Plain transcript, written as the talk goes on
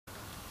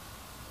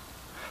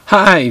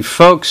Hi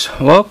folks,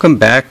 welcome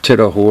back to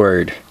the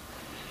Hoard.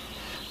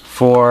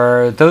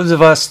 For those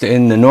of us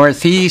in the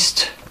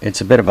Northeast,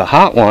 it's a bit of a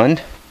hot one.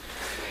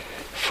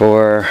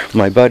 For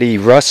my buddy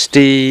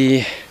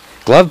Rusty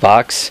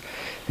Glovebox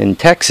in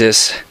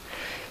Texas,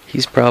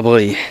 he's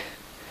probably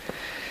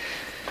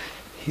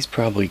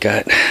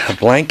got a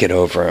blanket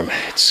over him.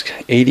 It's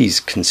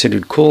 80s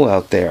considered cool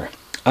out there.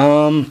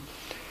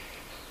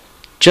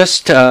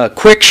 Just a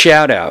quick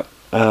shout out.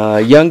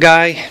 Young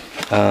guy,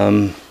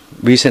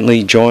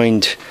 recently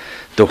joined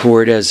the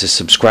Hoard as a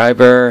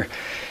subscriber.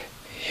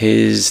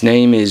 His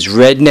name is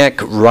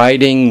Redneck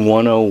Riding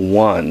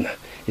 101.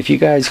 If you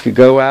guys could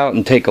go out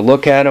and take a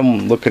look at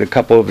him, look at a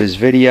couple of his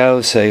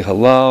videos, say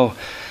hello,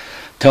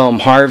 tell him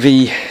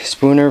Harvey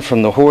Spooner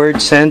from the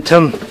Hoard sent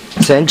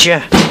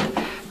you,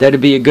 that'd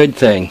be a good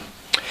thing.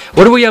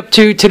 What are we up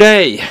to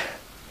today?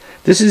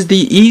 This is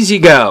the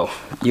EZGO.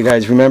 You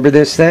guys remember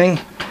this thing?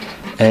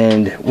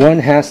 And one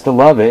has to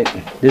love it.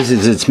 This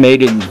is its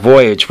maiden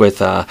voyage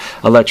with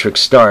electric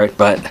start,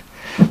 but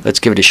let's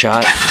give it a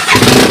shot.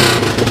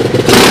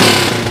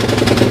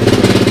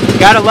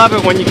 Gotta love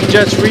it when you can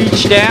just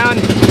reach down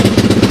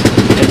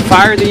and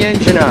fire the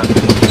engine up.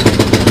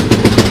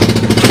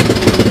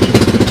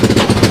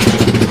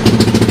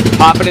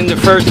 Pop it into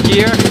first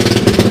gear.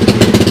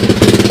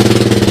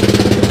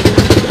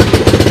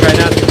 Try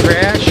not to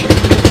crash.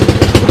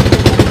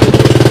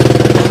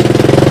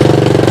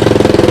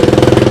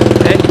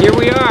 Here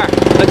we are.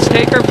 Let's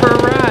take her for a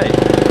ride.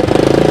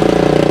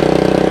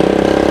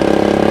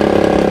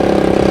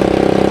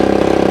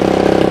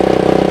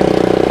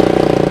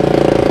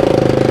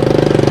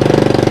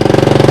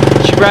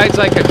 She rides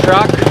like a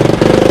truck.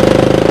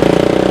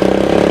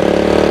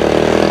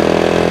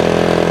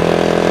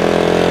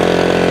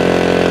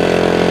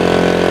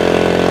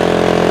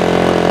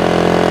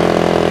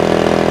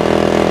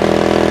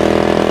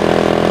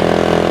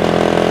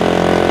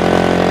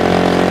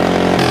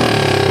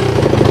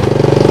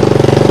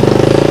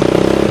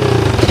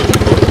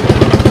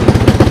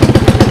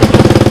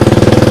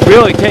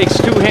 Really takes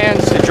two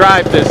hands to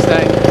drive this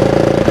thing.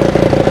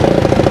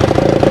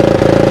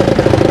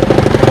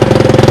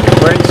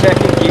 We're in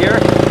second gear.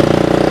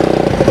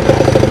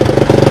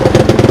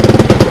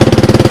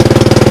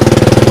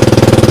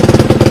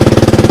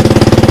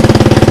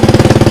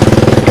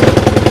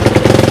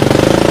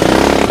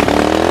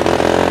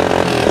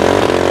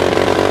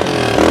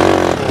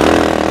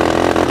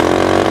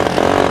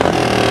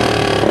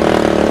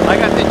 I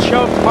got the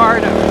choke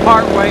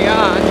part way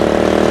on.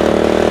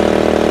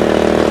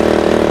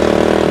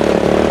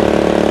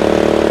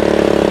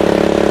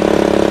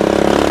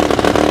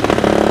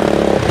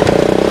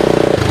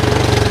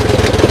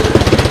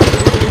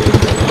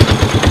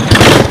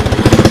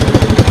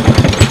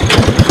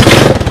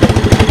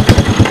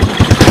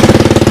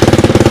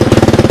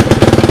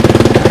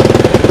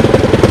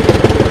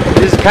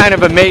 Kind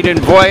of a maiden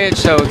voyage,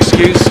 so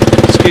excuse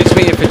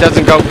me if it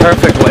doesn't go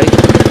perfectly.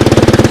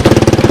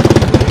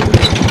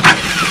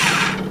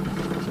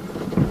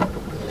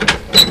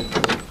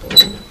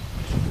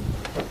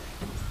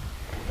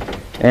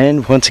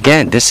 And once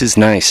again, this is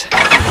nice.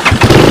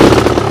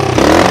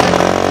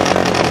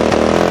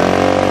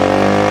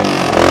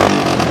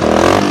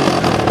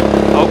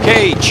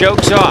 Okay,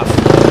 choke's off.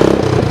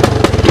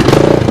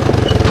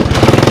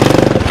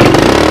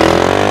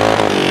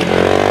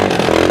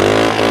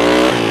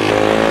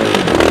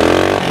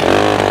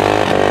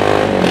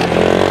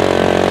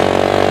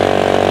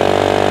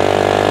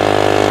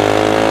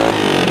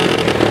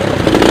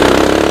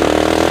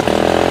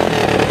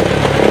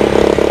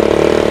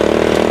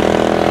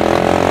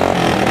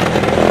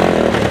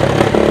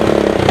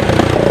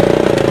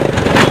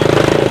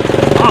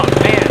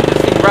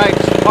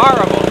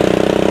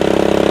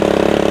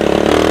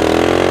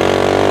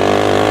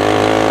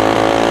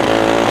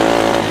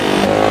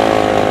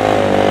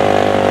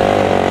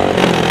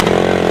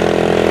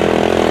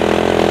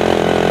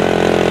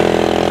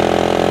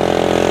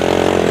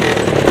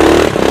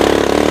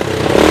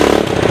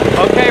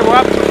 Okay, we're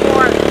up to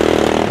fourth.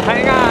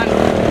 Hang on.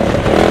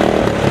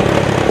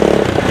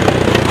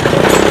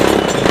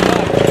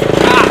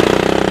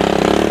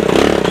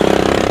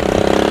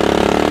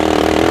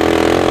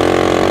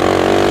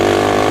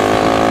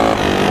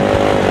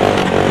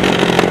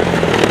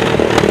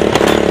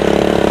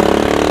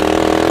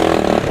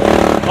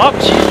 Oh,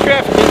 she's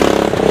drifting.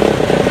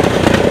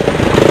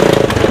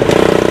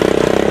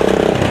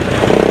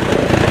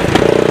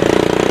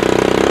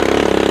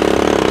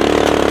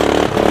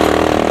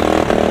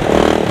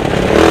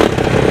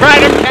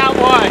 Ride him,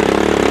 cowboy!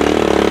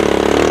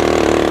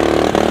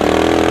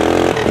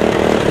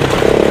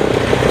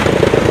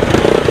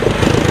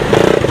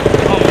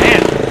 Oh,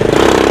 man.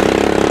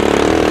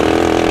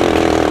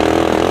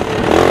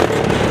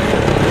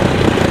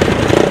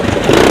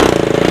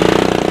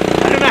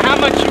 I don't know how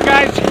much you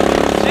guys can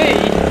see.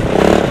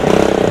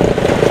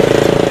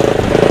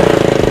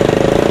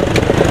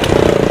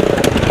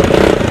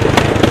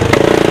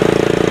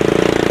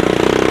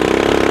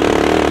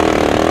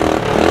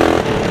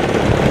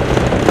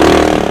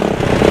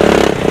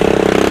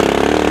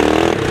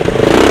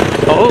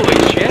 Holy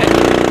shit.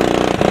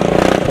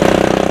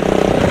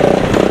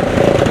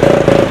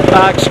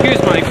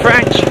 Excuse my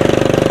French.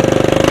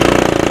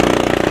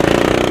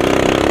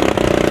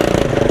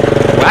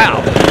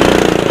 Wow.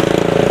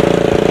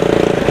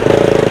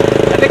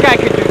 I think I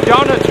could do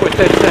donuts with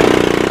this thing.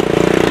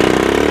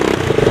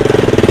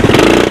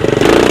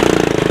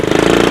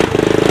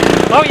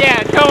 Oh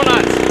yeah,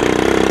 donuts.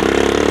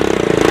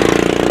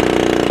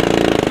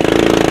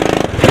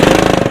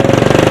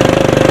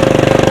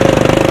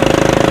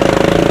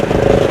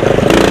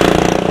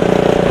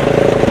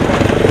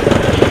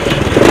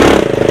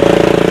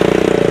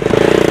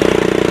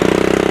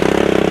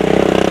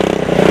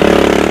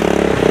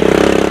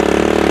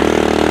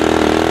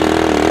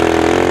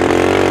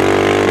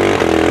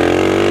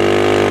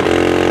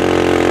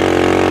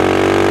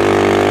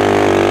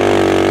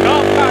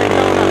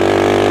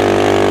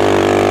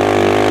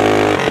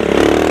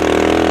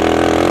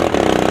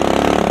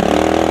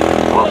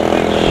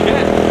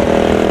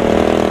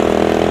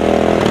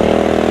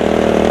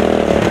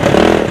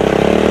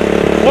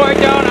 More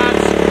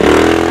donuts.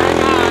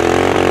 Hang on.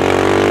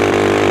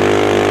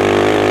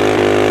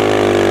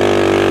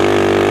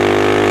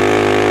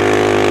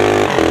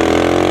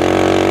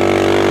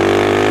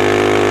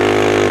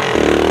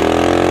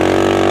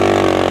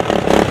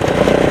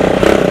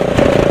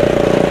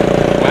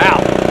 Wow.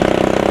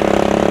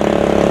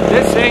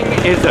 This thing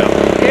is a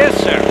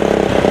pisser.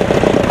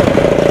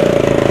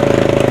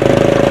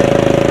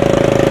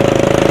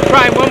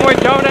 Try one more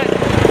donut.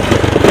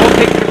 We'll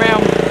take it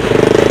around.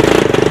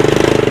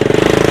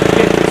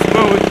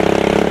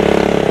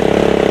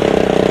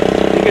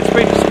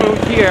 Pretty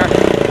smooth here.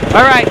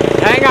 All right,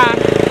 hang on.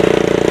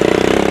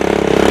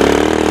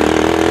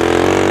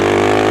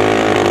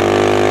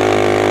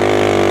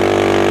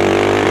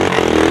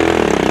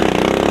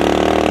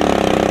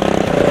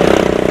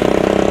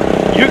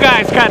 You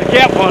guys gotta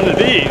get one of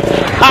these.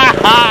 Ha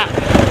ha!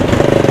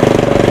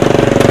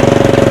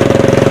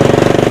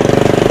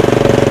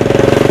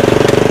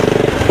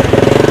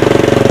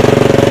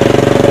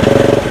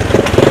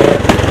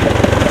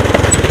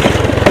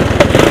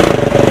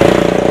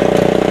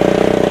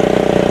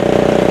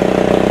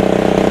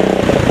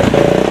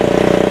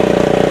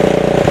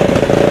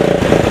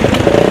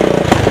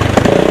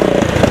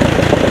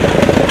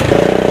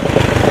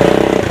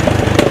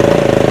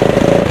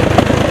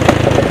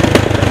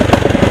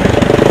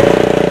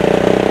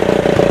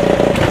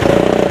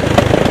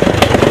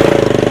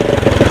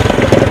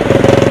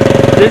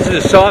 This is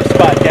a soft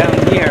spot down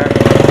here.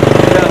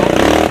 So,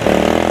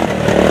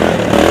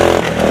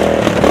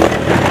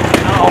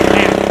 oh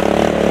man.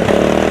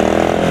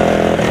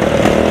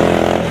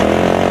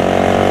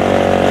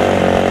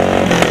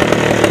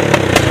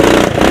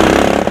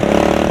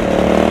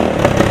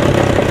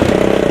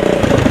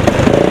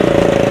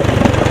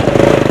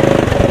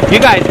 You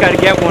guys got to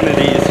get one of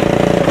these.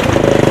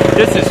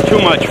 This is too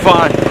much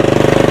fun.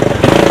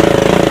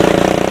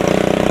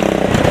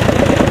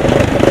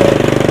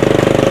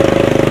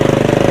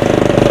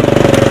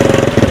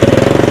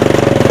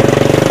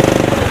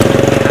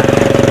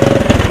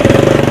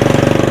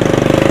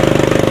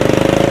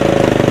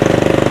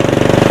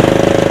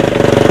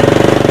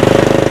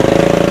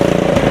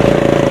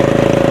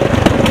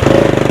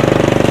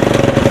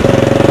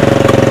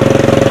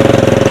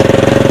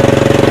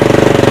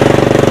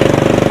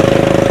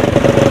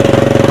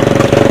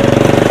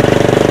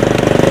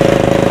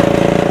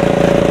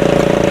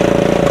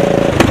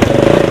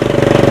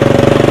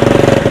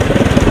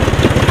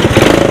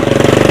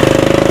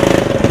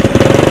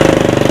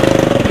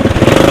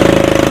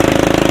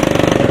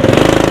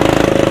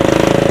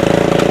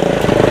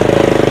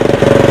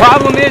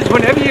 Problem is,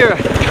 whenever you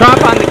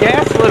tromp on the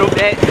gas a little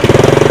bit,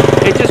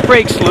 it just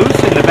breaks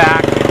loose in the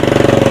back.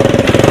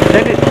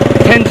 Then it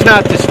tends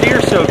not to steer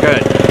so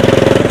good.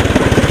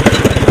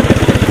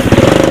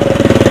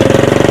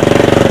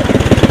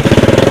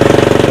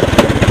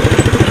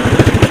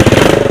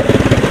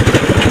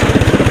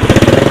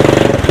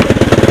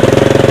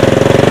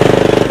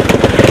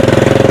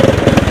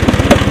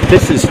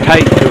 This is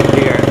tight through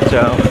here,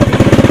 so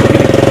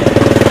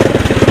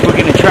we're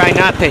going to try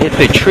not to hit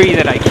the tree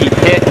that I keep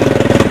hitting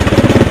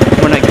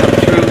when I come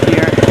through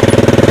here.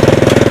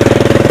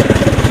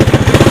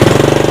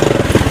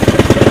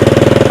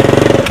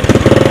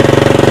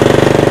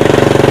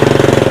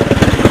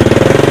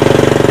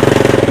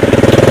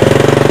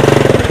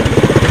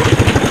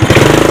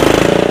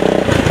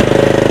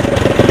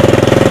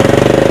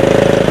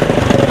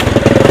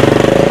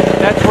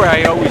 That's where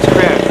I always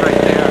crash,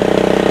 right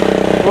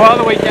there. Go all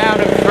the way down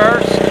at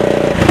first.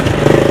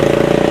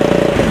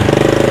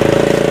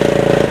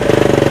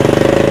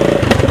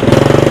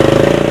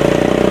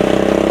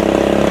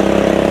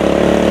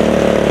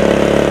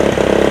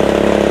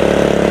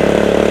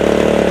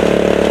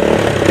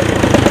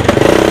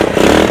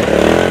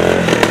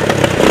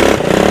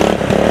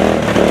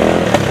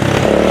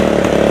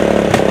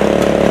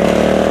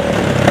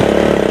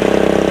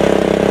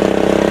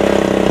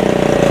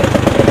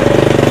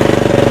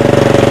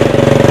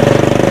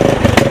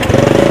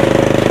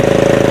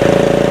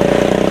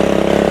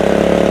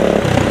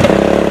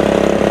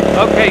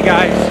 Okay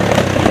guys,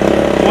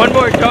 one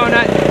more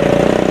donut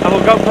and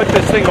we'll go put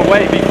this thing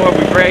away before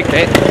we break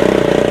it.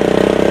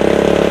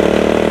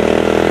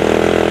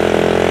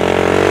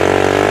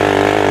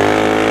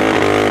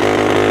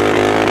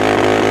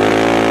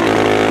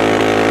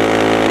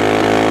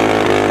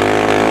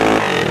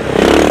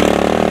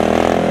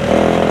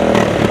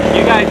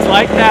 You guys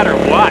like that or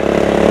what?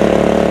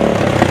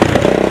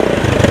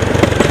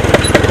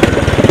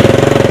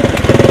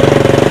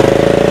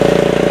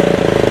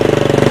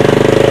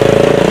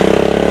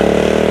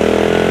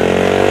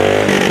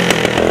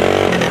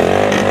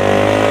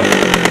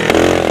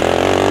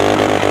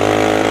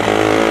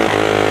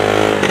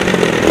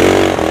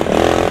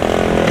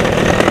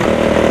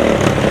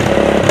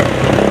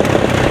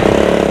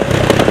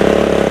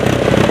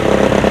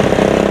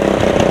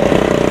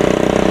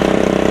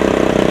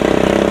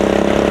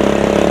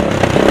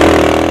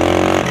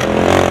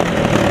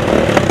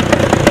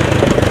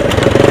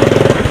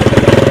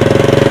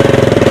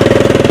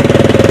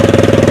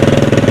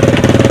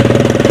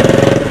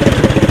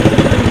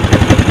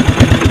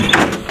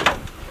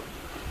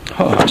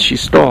 Oh, she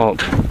stalled.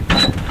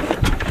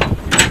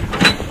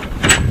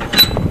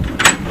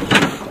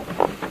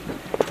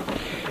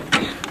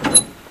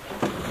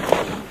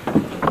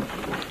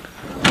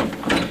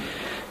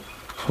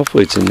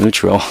 Hopefully it's in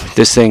neutral.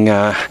 This thing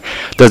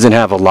doesn't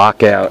have a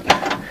lockout,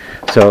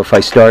 so if I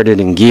start it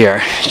in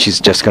gear, she's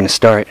just going to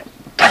start.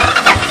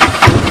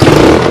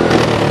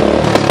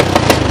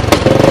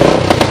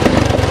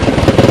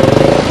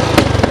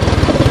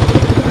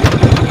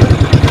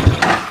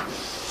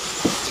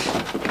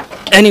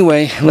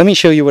 Anyway, let me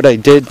show you what I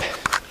did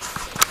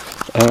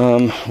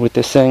with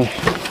this thing.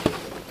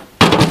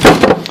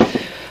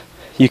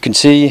 You can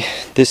see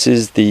this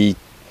is the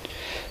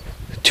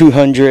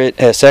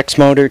 200SX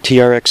motor,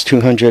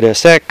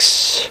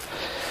 TRX200SX.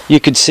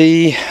 You can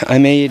see I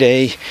made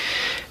a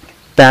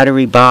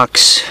battery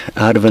box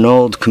out of an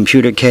old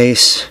computer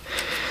case.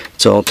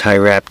 It's all tie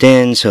wrapped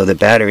in so the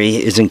battery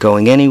isn't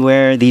going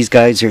anywhere. These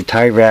guys are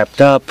tie wrapped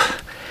up,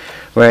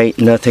 right?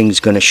 Nothing's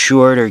going to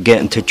short or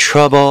get into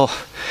trouble.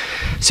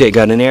 See, I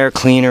got an air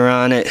cleaner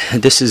on it.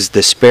 This is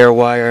the spare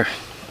wire.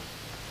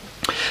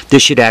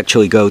 This should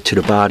actually go to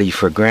the body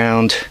for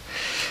ground.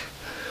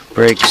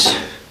 Brakes.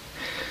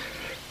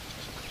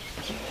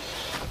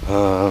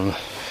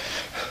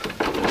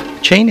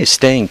 Chain is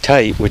staying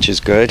tight, which is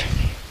good.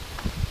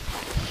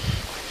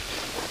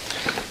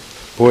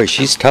 Boy,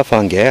 she's tough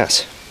on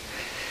gas.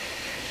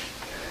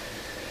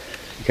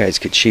 You guys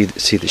could see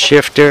the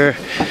shifter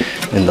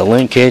and the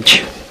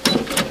linkage.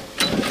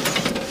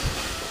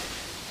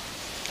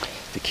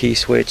 Key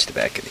switch, the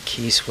back of the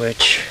key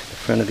switch, the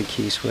front of the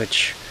key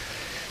switch.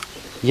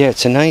 Yeah,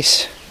 it's a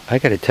nice, I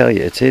gotta tell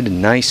you, it's a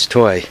nice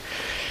toy.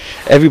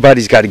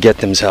 Everybody's got to get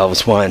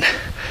themselves one.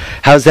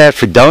 How's that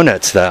for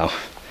donuts though?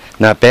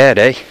 Not bad,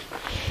 eh?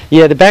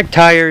 Yeah, the back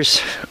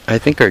tires I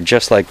think are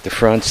just like the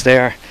fronts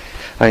there.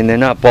 I mean, they're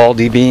not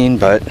baldy bean,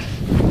 but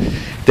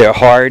they're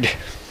hard.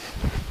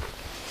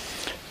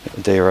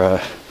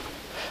 They're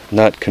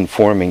not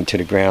conforming to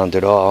the ground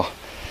at all.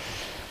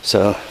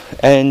 So,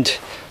 and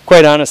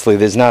quite honestly,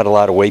 there's not a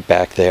lot of weight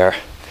back there.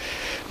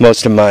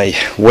 Most of my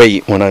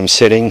weight when I'm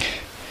sitting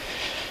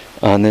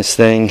on this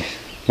thing,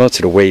 most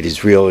of the weight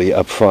is really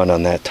up front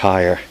on that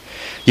tire.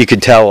 You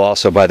could tell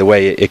also by the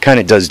way it kind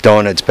of does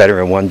donuts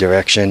better in one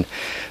direction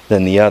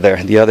than the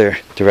other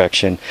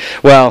direction.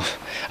 Well,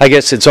 I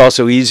guess it's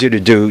also easier to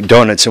do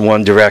donuts in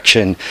one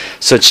direction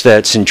such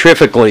that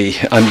centrifugally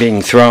I'm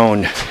being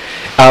thrown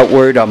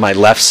outward on my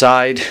left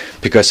side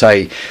because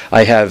I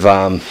have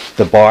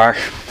the bar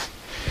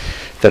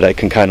that I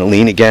can kind of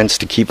lean against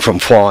to keep from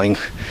falling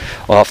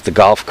off the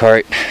golf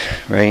cart,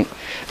 right?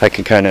 I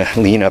can kind of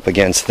lean up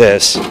against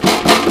this,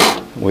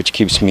 which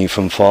keeps me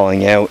from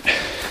falling out.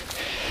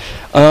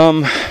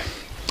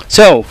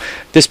 So,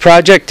 this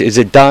project, is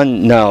it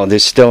done? No,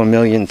 there's still a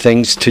million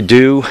things to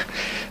do.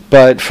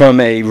 But from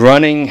a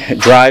running,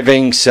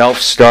 driving,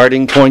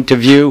 self-starting point of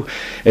view,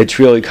 it's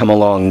really come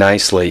along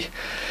nicely.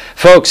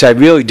 Folks, I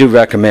really do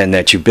recommend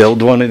that you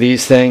build one of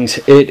these things.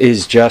 It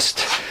is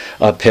just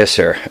a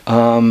pisser.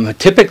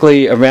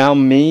 Typically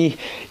around me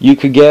you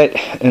could get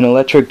an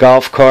electric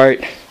golf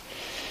cart.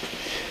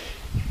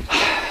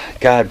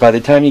 God, by the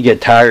time you get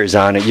tires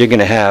on it, you're going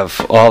to have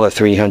all the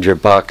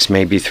 $300,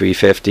 maybe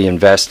 $350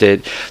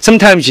 invested.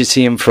 Sometimes you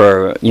see them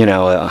for, you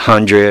know,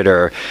 $100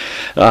 or,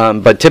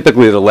 but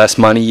typically the less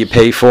money you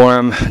pay for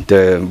them,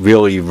 the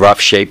really rough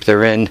shape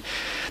they're in.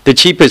 The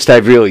cheapest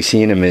I've really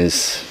seen them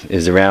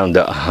is around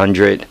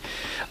 $100.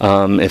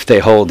 If they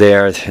hold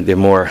air, they're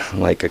more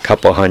like a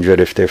couple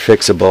hundred. If they're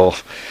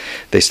fixable,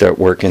 they start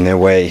working their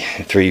way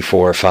 3,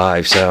 4,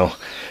 5. So,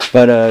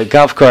 but a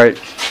golf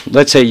cart,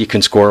 let's say you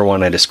can score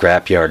one at a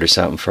scrapyard or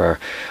something for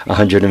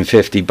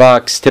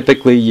 $150.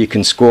 Typically, you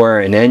can score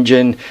an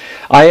engine.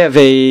 I have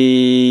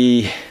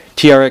a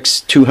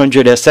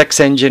TRX200SX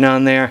engine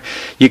on there.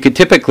 You could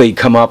typically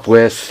come up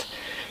with,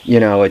 you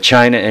know, a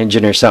China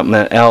engine or something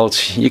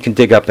else. You can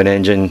dig up an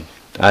engine,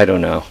 I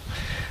don't know,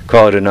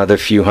 call it another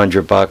few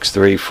 $100,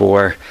 3,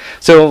 4.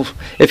 So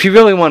if you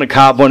really want to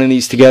cob one of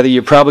these together,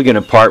 you're probably going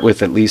to part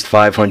with at least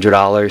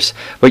 $500.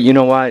 But you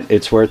know what?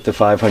 It's worth the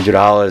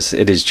 $500.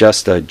 It is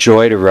just a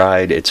joy to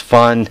ride. It's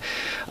fun.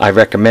 I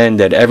recommend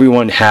that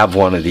everyone have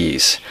one of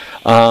these.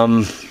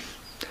 And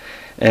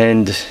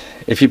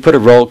if you put a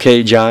roll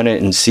cage on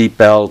it and seat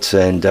belts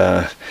and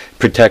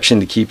protection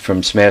to keep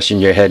from smashing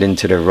your head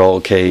into the roll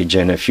cage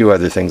and a few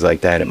other things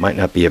like that, it might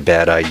not be a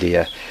bad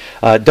idea.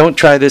 Don't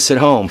try this at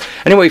home.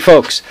 Anyway,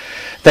 folks,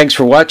 thanks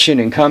for watching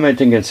and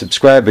commenting and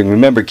subscribing.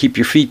 Remember, keep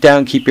your feet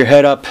down, keep your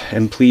head up,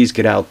 and please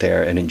get out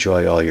there and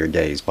enjoy all your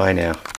days. Bye now.